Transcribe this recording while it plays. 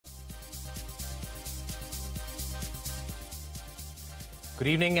Good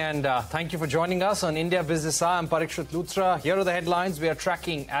evening and thank you for joining us on India Business Hour. I'm Parikshit Luthra. Here are the headlines we are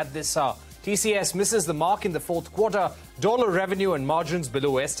tracking at this hour. TCS misses the mark in the fourth quarter. Dollar revenue and margins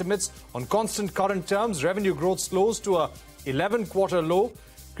below estimates. On constant current terms, revenue growth slows to a 11-quarter low.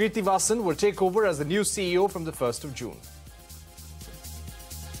 Krithivasan will take over as the new CEO from the 1st of June.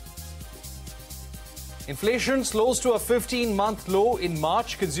 Inflation slows to a 15-month low in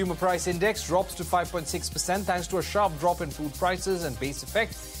March. Consumer price index drops to 5.6% thanks to a sharp drop in food prices and base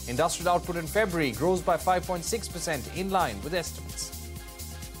effect. Industrial output in February grows by 5.6% in line with estimates.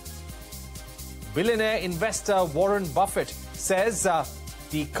 Billionaire investor Warren Buffett says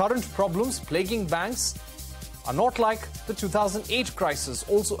the current problems plaguing banks are not like the 2008 crisis,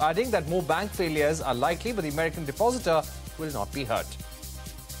 also adding that more bank failures are likely, but the American depositor will not be hurt.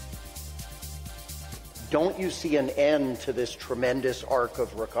 Don't you see an end to this tremendous arc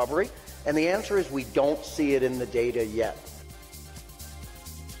of recovery? And the answer is we don't see it in the data yet.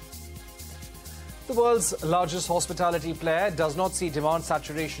 The world's largest hospitality player does not see demand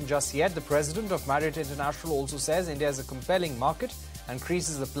saturation just yet. The president of Marriott International also says India is a compelling market and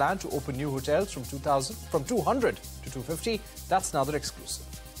increases the plan to open new hotels from 200 to 250. That's another exclusive.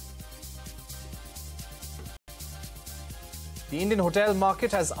 The Indian hotel market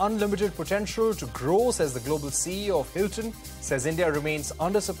has unlimited potential to grow, says the global CEO of Hilton. Says India remains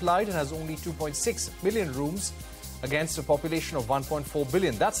undersupplied and has only 2.6 million rooms against a population of 1.4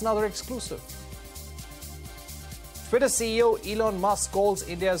 billion. That's another exclusive. Twitter CEO Elon Musk calls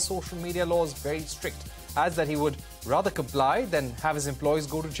India's social media laws very strict, adds that he would rather comply than have his employees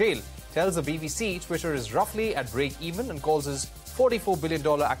go to jail. Tells the BBC Twitter is roughly at break-even and calls his $44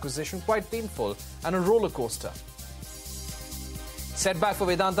 billion acquisition quite painful and a roller coaster. Setback for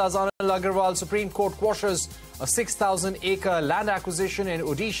Vedanta's Anil Agarwal. Supreme Court quashes a 6,000-acre land acquisition in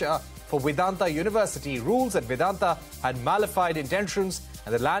Odisha for Vedanta University. Rules that Vedanta had malified intentions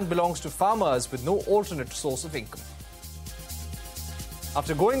and the land belongs to farmers with no alternate source of income.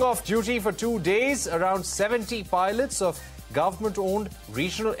 After going off duty for 2 days, around 70 pilots of government-owned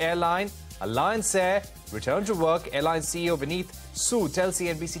regional airline Alliance Air returned to work. Airline CEO Vineet Sood tells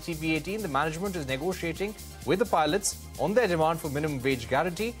CNBC-TV18 the management is negotiating with the pilots on their demand for minimum wage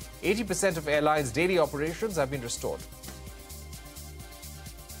guarantee. 80% of airlines' daily operations have been restored.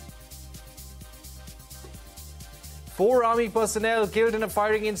 Four army personnel killed in a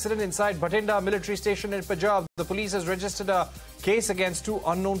firing incident inside Bhatinda military station in Punjab. The police has registered a case against two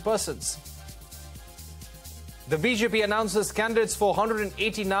unknown persons. The BJP announces candidates for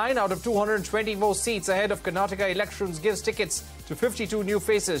 189 out of 224 seats ahead of Karnataka elections, gives tickets to 52 new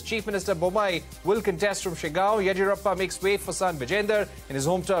faces. Chief Minister Bommai will contest from Shigaon. Yediyurappa makes way for son Vijender in his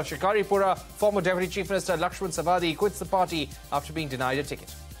hometown of Shikaripura. Former Deputy Chief Minister Lakshman Savadi quits the party after being denied a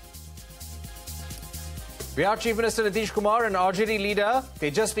ticket. Bihar Chief Minister Nitish Kumar and RJD leader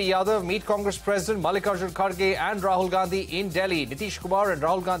Tejasvi Yadav meet Congress President Mallikarjun Kharge and Rahul Gandhi in Delhi. Nitish Kumar and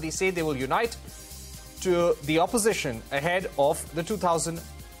Rahul Gandhi say they will unite to the opposition ahead of the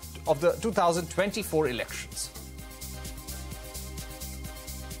 2024 elections.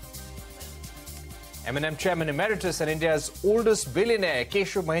 M&M Chairman Emeritus and India's oldest billionaire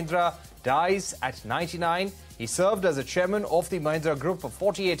Keshav Mahindra dies at 99. He served as the chairman of the Mahindra Group for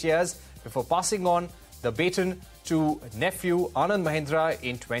 48 years before passing on the baton to nephew Anand Mahindra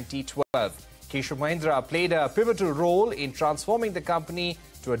in 2012. Keshav Mahindra played a pivotal role in transforming the company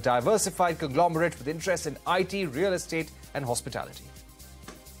to a diversified conglomerate with interests in IT, real estate and hospitality.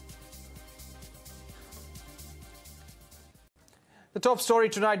 The top story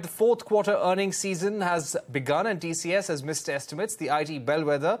tonight, the fourth quarter earnings season has begun and TCS has missed estimates. The IT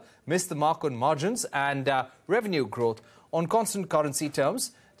bellwether missed the mark on margins and revenue growth. On constant currency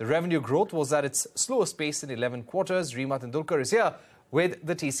terms, the revenue growth was at its slowest pace in 11 quarters. Reema Tendulkar is here with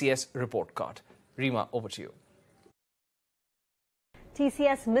the TCS report card. Reema, over to you.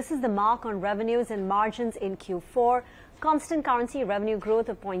 TCS misses the mark on revenues and margins in Q4. Constant currency revenue growth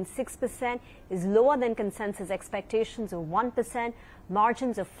of 0.6% is lower than consensus expectations of 1%.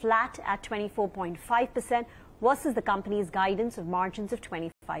 Margins are flat at 24.5% versus the company's guidance of margins of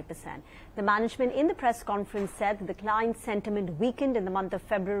 25%. The management in the press conference said that the client sentiment weakened in the month of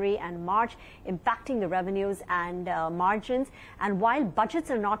February and March, impacting the revenues and margins. And while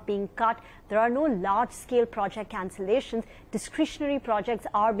budgets are not being cut, there are no large-scale project cancellations. Discretionary projects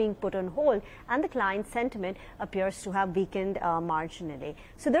are being put on hold, and the client sentiment appears to have weakened marginally.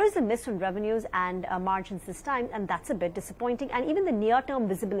 So there is a miss on revenues and margins this time, and that's a bit disappointing. And even the near-term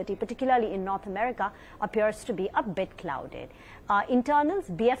visibility, particularly in North America, appears to be a bit clouded. Internals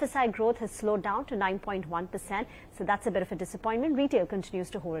BFSI growth has slowed down to 9.1%, so that's a bit of a disappointment. Retail continues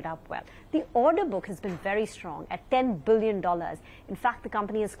to hold up well. The order book has been very strong at $10 billion. In fact, the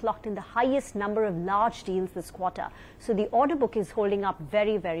company has clocked in the highest number of large deals this quarter. So the order book is holding up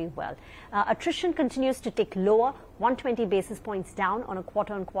very, very well. Attrition continues to tick lower, 120 basis points down on a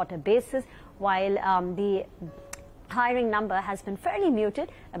quarter-on-quarter basis, while the hiring number has been fairly muted.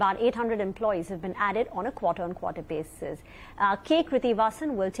 About 800 employees have been added on a quarter-on-quarter basis. K.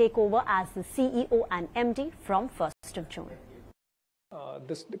 Krithivasan will take over as the CEO and MD from 1st of June.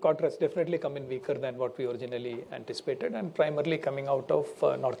 This quarter has definitely come in weaker than what we originally anticipated, and primarily coming out of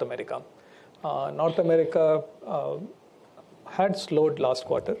North America. North America had slowed last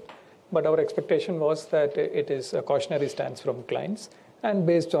quarter, but our expectation was that it is a cautionary stance from clients, and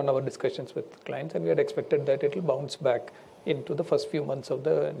based on our discussions with clients, and we had expected that it will bounce back into the first few months of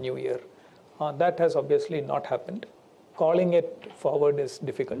the new year. That has obviously not happened. Calling it forward is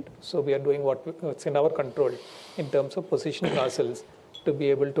difficult, so we are doing what's in our control in terms of positioning ourselves to be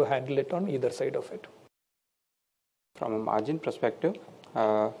able to handle it on either side of it. From a margin perspective,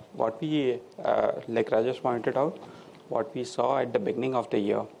 what we, like Rajesh pointed out, what we saw at the beginning of the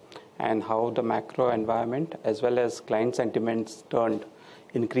year and how the macro environment as well as client sentiments turned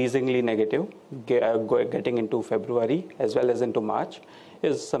increasingly negative getting into February as well as into March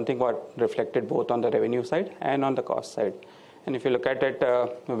is something what reflected both on the revenue side and on the cost side. And if you look at it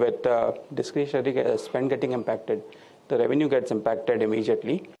with discretionary spend getting impacted, the revenue gets impacted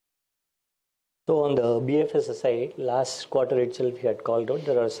immediately. So on the BFSI, last quarter itself we had called out,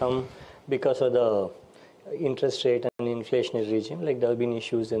 there are some, because of the interest rate and inflationary regime, like there have been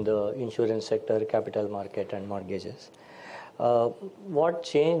issues in the insurance sector, capital market and mortgages. What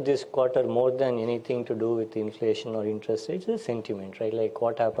changed this quarter more than anything to do with inflation or interest rates is sentiment, right? Like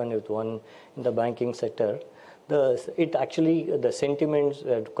what happened with one in the banking sector, the sentiments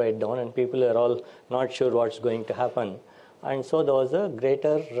were quite down and people are all not sure what's going to happen. And so there was a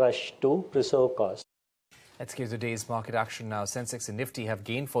greater rush to preserve costs. Let's give today's market action now. Sensex and Nifty have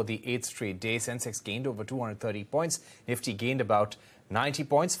gained for the 8th straight day. Sensex gained over 230 points. Nifty gained about 90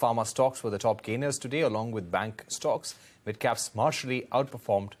 points. Pharma stocks were the top gainers today, along with bank stocks. Mid-caps marginally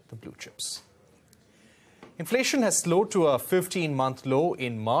outperformed the blue chips. Inflation has slowed to a 15-month low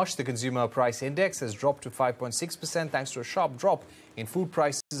in March. The consumer price index has dropped to 5.6% thanks to a sharp drop in food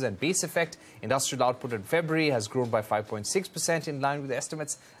prices and base effect. Industrial output in February has grown by 5.6% in line with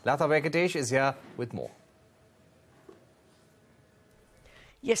estimates. Latha Venkatesh is here with more.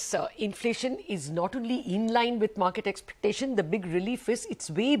 Yes, sir. Inflation is not only in line with market expectation, the big relief is it's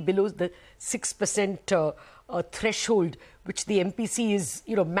way below the 6% threshold, which the MPC is,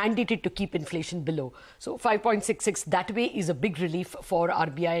 mandated to keep inflation below. So 5.66, that way is a big relief for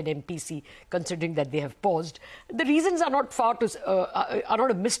RBI and MPC, considering that they have paused. The reasons are not are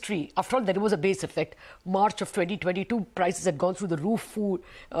not a mystery. After all, there was a base effect. March of 2022, prices had gone through the roof, food,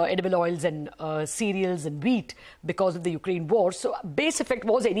 edible oils and cereals and wheat because of the Ukraine war. So base effect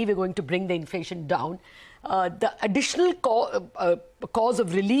was anyway going to bring the inflation down. The additional cause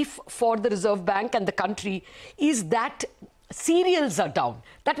of relief for the Reserve Bank and the country is that cereals are down.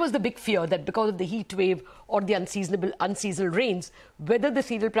 That was the big fear, that because of the heat wave or the unseasonal rains, whether the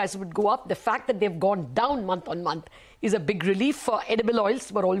cereal prices would go up. The fact that they've gone down month on month is a big relief. For edible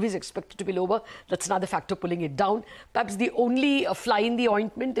oils were always expected to be lower. That's another factor pulling it down. Perhaps the only fly in the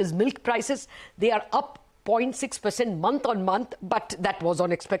ointment is milk prices. They are up 0.6% month on month, but that was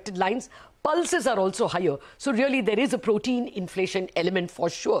on expected lines. Pulses are also higher. So really there is a protein inflation element for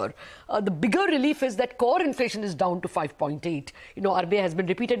sure. The bigger relief is that core inflation is down to 5.8. RBI has been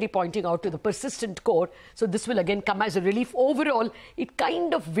repeatedly pointing out to the persistent core. So this will again come as a relief. Overall, it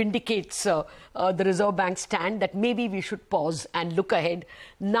kind of vindicates the Reserve Bank stand that maybe we should pause and look ahead.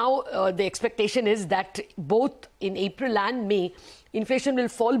 Now the expectation is that both in April and May, inflation will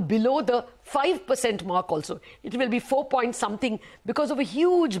fall below the 5% mark also. It will be 4 point something because of a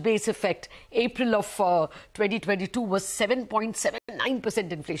huge base effect. April of 2022 was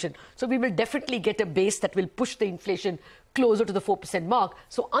 7.79% inflation. So we will definitely get a base that will push the inflation closer to the 4% mark.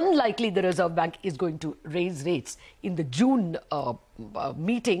 So unlikely the Reserve Bank is going to raise rates in the June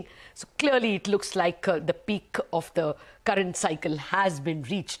meeting. So clearly it looks like the peak of the current cycle has been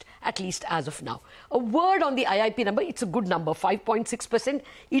reached, at least as of now. A word on the IIP number, it's a good number, 5.6%.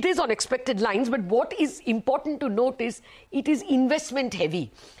 It is on expected lines, but what is important to note is it is investment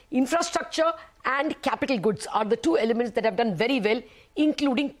heavy. Infrastructure and capital goods are the two elements that have done very well,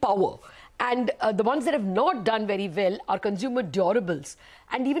 including power. And the ones that have not done very well are consumer durables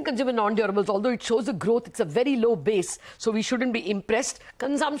and even consumer non-durables. Although it shows a growth, it's a very low base, so we shouldn't be impressed.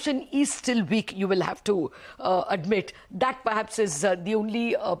 Consumption is still weak, you will have to admit. That perhaps is the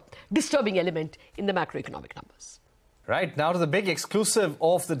only disturbing element in the macroeconomic numbers. Right, now to the big exclusive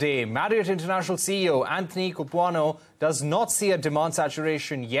of the day. Marriott International CEO Anthony Capuano does not see a demand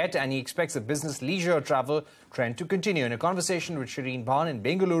saturation yet, and he expects the business leisure travel trend to continue. In a conversation with Shireen Bhan in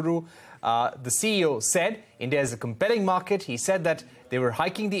Bengaluru, the CEO said India is a compelling market. He said that they were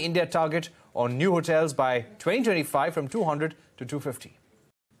hiking the India target on new hotels by 2025 from 200 to 250.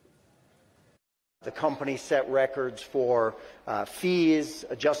 The company set records for fees,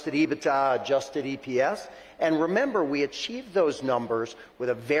 adjusted EBITDA, adjusted EPS. And remember, we achieved those numbers with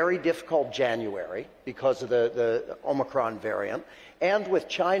a very difficult January because of the Omicron variant, and with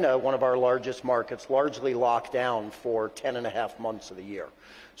China, one of our largest markets, largely locked down for 10.5 months of the year.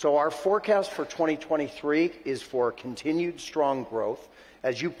 So our forecast for 2023 is for continued strong growth.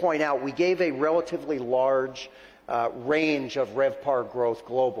 As you point out, we gave a relatively large range of RevPAR growth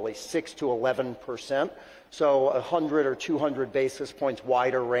globally, 6 to 11%. So 100 or 200 basis points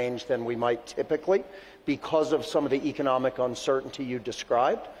wider range than we might typically because of some of the economic uncertainty you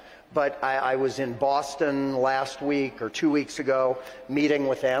described. But I was in Boston last week or 2 weeks ago meeting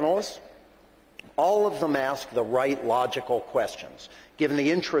with analysts. All of them ask the right logical questions. Given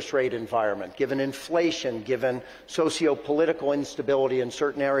the interest rate environment, given inflation, given socio-political instability in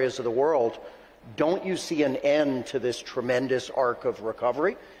certain areas of the world, don't you see an end to this tremendous arc of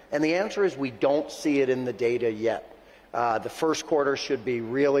recovery? And the answer is we don't see it in the data yet. The first quarter should be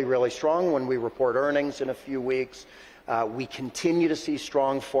really, really strong when we report earnings in a few weeks. We continue to see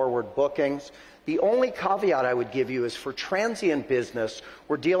strong forward bookings. The only caveat I would give you is for transient business,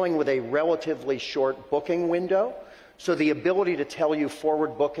 we're dealing with a relatively short booking window. So the ability to tell you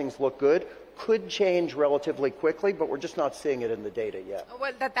forward bookings look good could change relatively quickly, but we're just not seeing it in the data yet.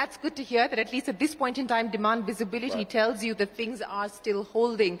 Well, that's good to hear, that at least at this point in time, demand visibility tells you that things are still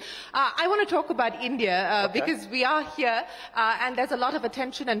holding. I want to talk about India because we are here and there's a lot of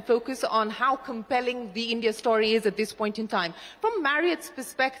attention and focus on how compelling the India story is at this point in time. From Marriott's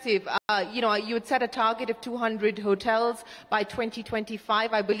perspective, you had set a target of 200 hotels by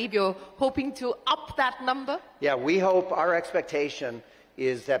 2025. I believe you're hoping to up that number? Yeah, we hope, our expectation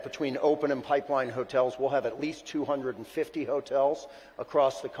is that between open and pipeline hotels, we'll have at least 250 hotels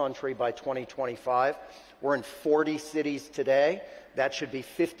across the country by 2025. We're in 40 cities today. That should be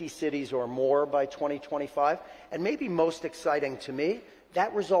 50 cities or more by 2025. And maybe most exciting to me,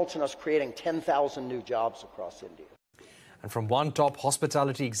 that results in us creating 10,000 new jobs across India. And from one top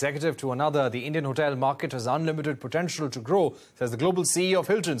hospitality executive to another, the Indian hotel market has unlimited potential to grow, says the global CEO of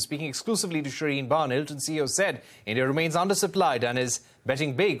Hilton. Speaking exclusively to Shireen Bhan, Hilton CEO said India remains undersupplied and is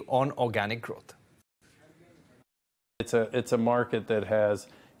betting big on organic growth. It's a market that has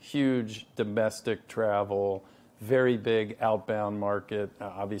huge domestic travel, very big outbound market,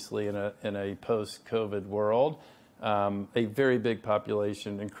 obviously in a post-COVID world. A very big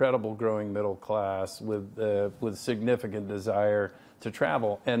population, incredible growing middle class with significant desire to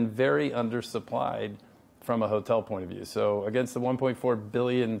travel, and very undersupplied from a hotel point of view. So against the 1.4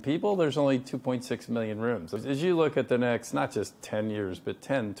 billion people, there's only 2.6 million rooms. As you look at the next, not just 10 years, but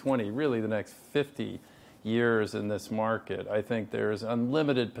 10, 20, really the next 50 years in this market, I think there's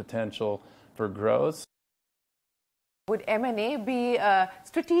unlimited potential for growth. Would M&A be a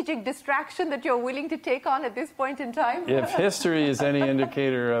strategic distraction that you're willing to take on at this point in time? If history is any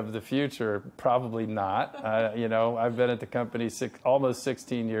indicator of the future, probably not. I've been at the company almost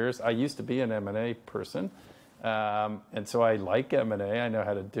 16 years. I used to be an M&A person, and so I like M&A. I know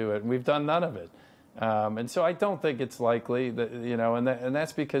how to do it, and we've done none of it. And so I don't think it's likely that, and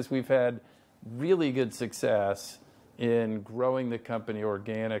that's because we've had really good success in growing the company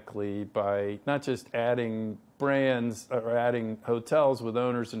organically by not just adding brands or adding hotels with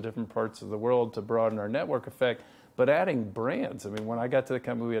owners in different parts of the world to broaden our network effect, but adding brands. I mean, when I got to the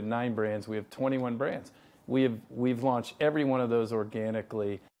company, we had 9 brands. We have 21 brands. We've launched every one of those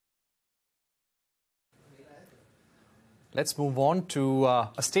organically. Let's move on to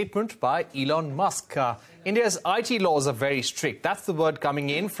a statement by Elon Musk. India's IT laws are very strict. That's the word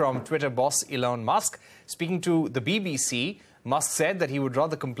coming in from Twitter boss Elon Musk. Speaking to the BBC, Musk said that he would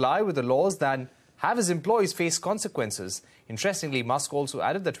rather comply with the laws than have his employees face consequences. Interestingly, Musk also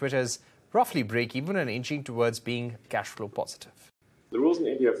added that Twitter is roughly break-even and inching towards being cash flow positive. The rules in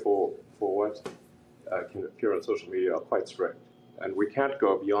India for what can appear on social media are quite strict, and we can't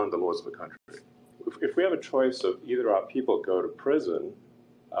go beyond the laws of the country. If we have a choice of either our people go to prison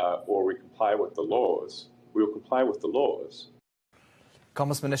or we comply with the laws, we will comply with the laws.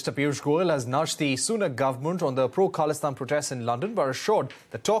 Commerce Minister Piyush Goyal has nudged the Sunak government on the pro-Khalistan protests in London, but assured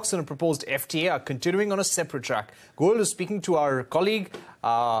the talks on a proposed FTA are continuing on a separate track. Goyal is speaking to our colleague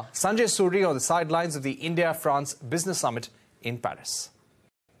Sanjay Suri on the sidelines of the India-France Business Summit in Paris.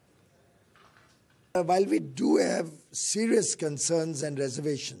 While we do have serious concerns and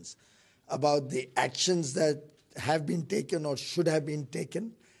reservations about the actions that have been taken or should have been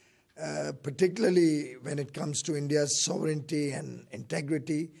taken, particularly when it comes to India's sovereignty and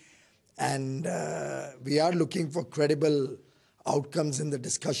integrity, and we are looking for credible outcomes in the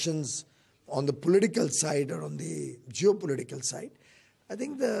discussions on the political side or on the geopolitical side, I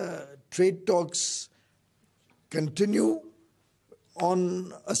think the trade talks continue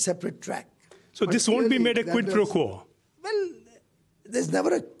on a separate track. So this won't be made a quid pro quo? Well, there's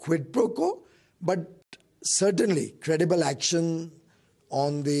never a quid pro quo, but certainly credible action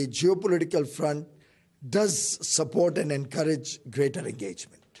on the geopolitical front does support and encourage greater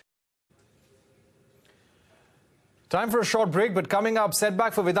engagement. Time for a short break, but coming up,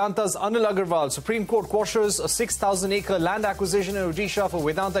 setback for Vedanta's Anil Agarwal. Supreme Court quashes a 6,000-acre land acquisition in Odisha for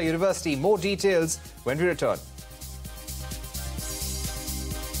Vedanta University. More details when we return.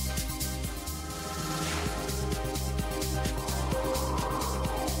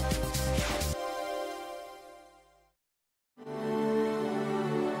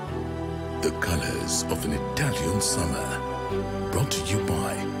 The colors of an Italian summer. Brought to you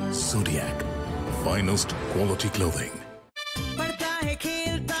by Zodiac, finest quality clothing. पढ़ता है,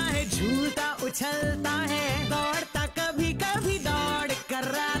 खेलता है, झूलता, उछलता है, दौड़ता, कभी-कभी दौड़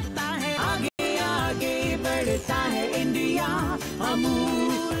कराता है, आगे आगे बढ़ता है इंडिया,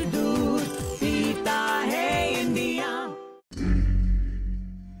 अमूल दूध पीता है India.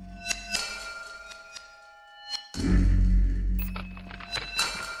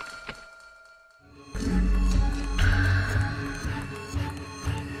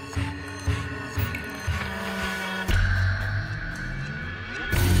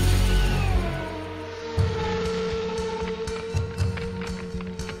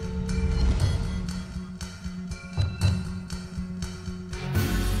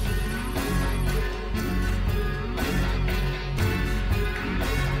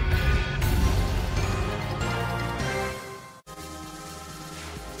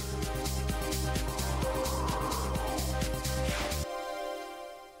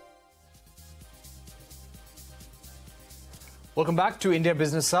 Welcome back to India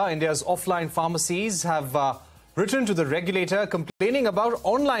Business Hour. India's offline pharmacies have written to the regulator complaining about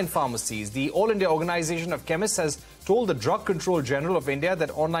online pharmacies. The All India Organization of Chemists has told the Drug Control General of India that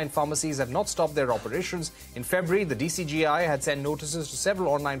online pharmacies have not stopped their operations. In February, the DCGI had sent notices to several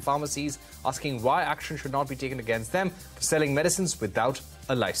online pharmacies asking why action should not be taken against them for selling medicines without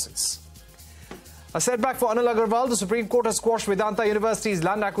a license. A setback for Anil Agarwal. The Supreme Court has quashed Vedanta University's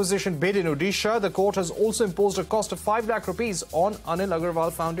land acquisition bid in Odisha. The court has also imposed a cost of 5 lakh rupees on Anil Agarwal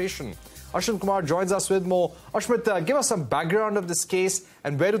Foundation. Ashwin Kumar joins us with more. Ashwin, give us some background of this case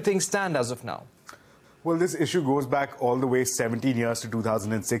and where do things stand as of now? Well, this issue goes back all the way 17 years to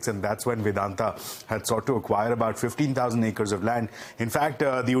 2006, and that's when Vedanta had sought to acquire about 15,000 acres of land. In fact,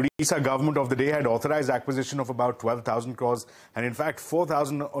 the Odisha government of the day had authorized acquisition of about 12,000 crores, and in fact,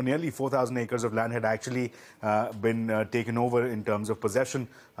 4,000 or nearly 4,000 acres of land had actually been taken over in terms of possession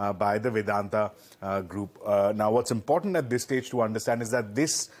by the Vedanta group. Now, what's important at this stage to understand is that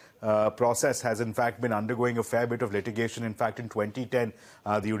this process has in fact been undergoing a fair bit of litigation. In fact, in 2010,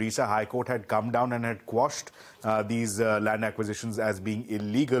 the Odisha High Court had come down and had quashed these land acquisitions as being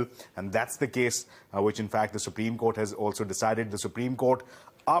illegal, and that's the case which in fact the Supreme Court has also decided. The Supreme Court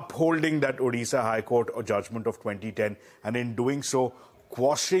upholding that Odisha High Court judgment of 2010, and in doing so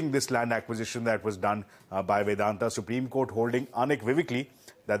quashing this land acquisition that was done by Vedanta. Supreme Court holding unequivocally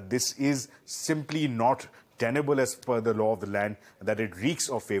that this is simply not tenable as per the law of the land, that it reeks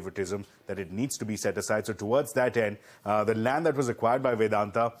of favoritism, that it needs to be set aside. So towards that end, the land that was acquired by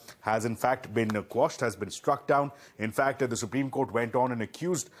Vedanta has in fact been quashed, has been struck down. In fact, the Supreme Court went on and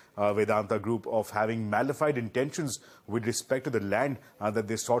accused Vedanta Group of having malified intentions with respect to the land that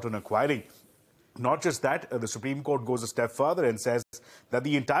they sought on acquiring. Not just that, the Supreme Court goes a step further and says that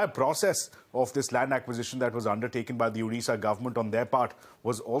the entire process of this land acquisition that was undertaken by the Odisha government on their part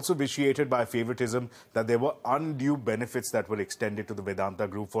was also vitiated by favoritism, that there were undue benefits that were extended to the Vedanta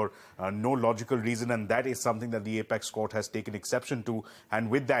Group for no logical reason, and that is something that the Apex Court has taken exception to. And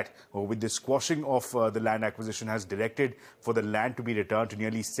with that, with the squashing of the land acquisition, has directed for the land to be returned to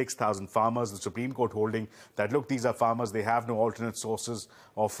nearly 6,000 farmers. The Supreme Court holding that, look, these are farmers, they have no alternate sources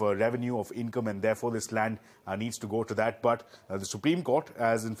of revenue, of income, and therefore this land needs to go to that. But the Supreme Court,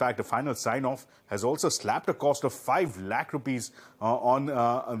 as in fact a final sign sign-off has also slapped a cost of 5 lakh rupees on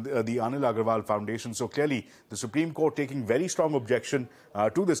the Anil Agarwal Foundation. So clearly, the Supreme Court taking very strong objection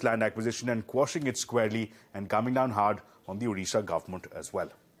to this land acquisition and quashing it squarely and coming down hard on the Odisha government as well.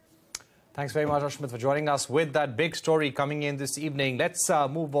 Thanks very much, Ashmit, for joining us with that big story coming in this evening. Let's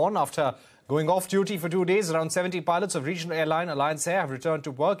move on. After going off duty for 2 days, around 70 pilots of regional airline Alliance Air have returned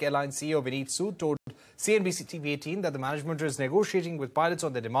to work. Airline CEO Vineet Sood told CNBC-TV18 that the management is negotiating with pilots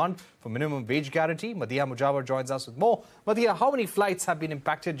on their demand for minimum wage guarantee. Madhiya Mujawar joins us with more. Madhiya, how many flights have been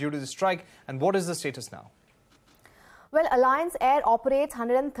impacted due to the strike and what is the status now? Well, Alliance Air operates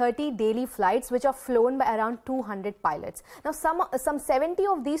 130 daily flights which are flown by around 200 pilots. Now, some 70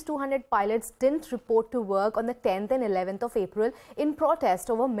 of these 200 pilots didn't report to work on the 10th and 11th of April in protest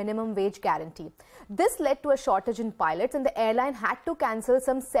over minimum wage guarantee. This led to a shortage in pilots and the airline had to cancel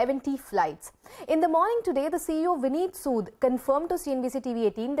some 70 flights. In the morning today, the CEO Vineet Sood confirmed to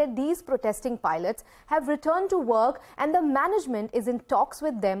CNBC-TV18 that these protesting pilots have returned to work and the management is in talks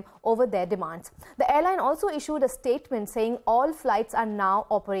with them over their demands. The airline also issued a statement saying all flights are now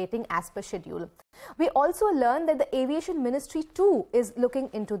operating as per schedule. We also learned that the Aviation Ministry too is looking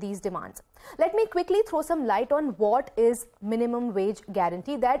into these demands. Let me quickly throw some light on what is minimum wage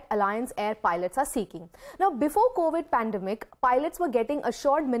guarantee that Alliance Air pilots are seeking. Now, before COVID pandemic, pilots were getting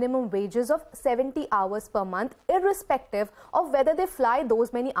assured minimum wages of 70 hours per month, irrespective of whether they fly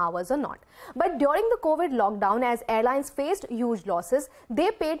those many hours or not. But during the COVID lockdown, as airlines faced huge losses, they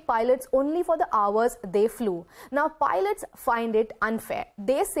paid pilots only for the hours they flew. Now, pilots find it unfair.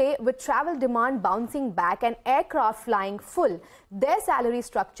 They say with travel demand bouncing back and aircraft flying full, their salary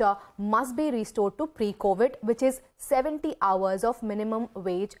structure must be restored to pre-COVID, which is 70 hours of minimum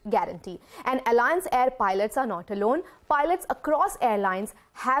wage guarantee. And Alliance Air pilots are not alone. Pilots across airlines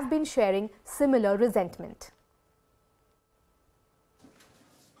have been sharing similar resentment.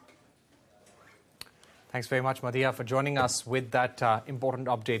 Thanks very much, Madhiya, for joining us with that important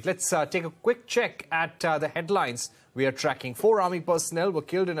update. Let's take a quick check at the headlines we are tracking. 4 army personnel were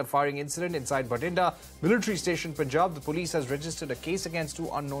killed in a firing incident inside Bathinda military station, Punjab. The police has registered a case against 2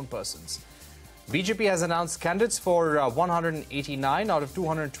 unknown persons. BJP has announced candidates for 189 out of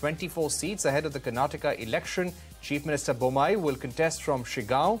 224 seats ahead of the Karnataka election. Chief Minister Bommai will contest from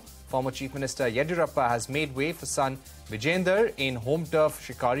Shigaon. Former Chief Minister Yediyurappa has made way for son Vijender in home turf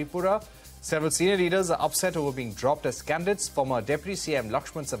Shikaripura. Several senior leaders are upset over being dropped as candidates. Former Deputy CM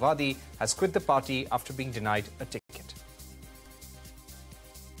Lakshman Savadi has quit the party after being denied a ticket.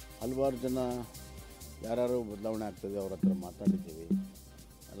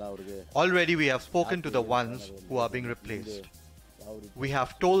 Already we have spoken to the ones who are being replaced. We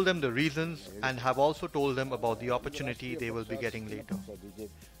have told them the reasons and have also told them about the opportunity they will be getting later.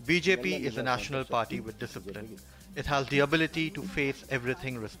 BJP is a national party with discipline. It has the ability to face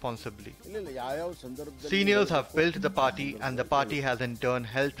everything responsibly. Seniors have built the party and the party has in turn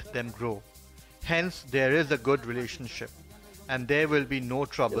helped them grow. Hence, there is a good relationship and there will be no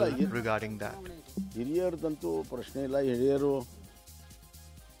trouble regarding that.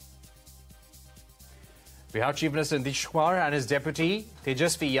 Bihar Chief Minister Nitish Kumar and his deputy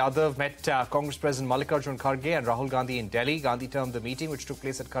Tejasvi Yadav met Congress President Mallikarjun Kharge and Rahul Gandhi in Delhi. Gandhi termed the meeting, which took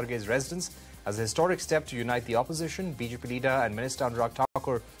place at Kharge's residence, as a historic step to unite the opposition. BJP leader and Minister Anurag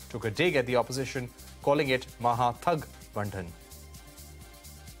Thakur took a dig at the opposition, calling it Maha Thug Bandhan.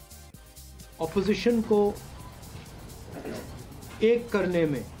 Opposition को एक करने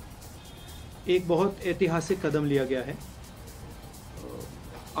में एक बहुत ऐतिहासिक कदम लिया गया है.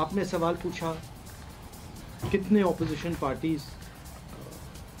 आपने सवाल पूछा कितने ऑपोजिशन पार्टीज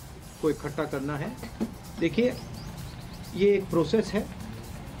को इकट्ठा करना है. देखिए, ये एक प्रोसेस है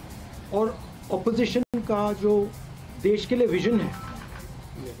और ऑपोजिशन का जो देश के लिए विजन है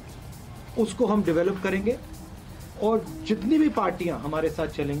उसको हम डेवलप करेंगे और जितनी भी पार्टियां हमारे साथ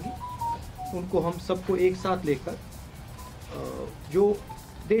चलेंगी उनको हम सबको एक साथ लेकर जो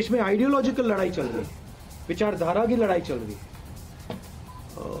देश में आइडियोलॉजिकल लड़ाई चल रही है, विचारधारा की लड़ाई चल रही है,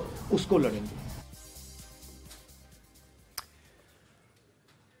 उसको लड़ेंगे.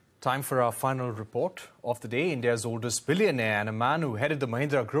 Time for our final report of the day. India's oldest billionaire and a man who headed the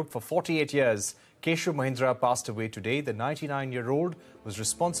Mahindra Group for 48 years, Keshav Mahindra, passed away today. The 99-year-old was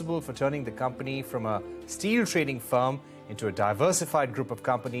responsible for turning the company from a steel trading firm into a diversified group of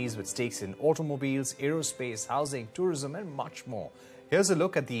companies with stakes in automobiles, aerospace, housing, tourism and much more. Here's a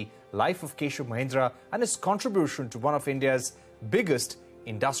look at the life of Keshav Mahindra and his contribution to one of India's biggest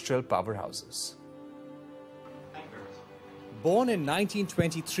industrial powerhouses. Born in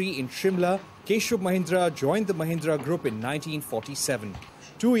 1923 in Shimla, Keshav Mahindra joined the Mahindra Group in 1947,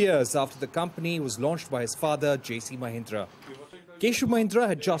 2 years after the company was launched by his father, J.C. Mahindra. Keshav Mahindra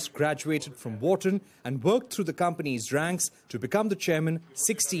had just graduated from Wharton and worked through the company's ranks to become the chairman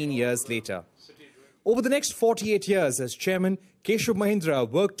 16 years later. Over the next 48 years as chairman, Keshav Mahindra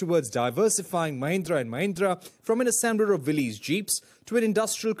worked towards diversifying Mahindra & Mahindra from an assembler of Willys Jeeps to an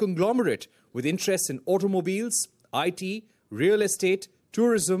industrial conglomerate with interests in automobiles, IT, real estate,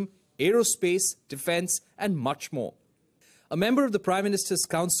 tourism, aerospace, defence and much more. A member of the Prime Minister's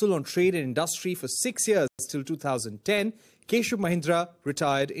Council on Trade and Industry for 6 years till 2010, Keshav Mahindra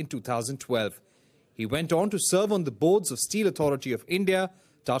retired in 2012. He went on to serve on the boards of Steel Authority of India,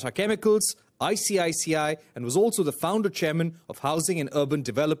 Tata Chemicals, ICICI and was also the founder chairman of Housing and Urban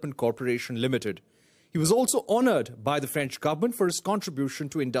Development Corporation Limited. He was also honoured by the French government for his contribution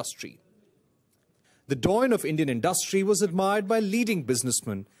to industry. The doyen of Indian industry was admired by leading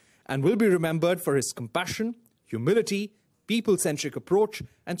businessmen and will be remembered for his compassion, humility, people-centric approach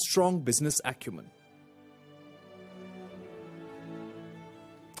and strong business acumen.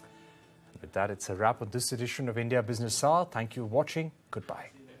 With that, it's a wrap on this edition of India Business Hour. Thank you for watching.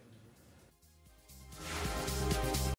 Goodbye.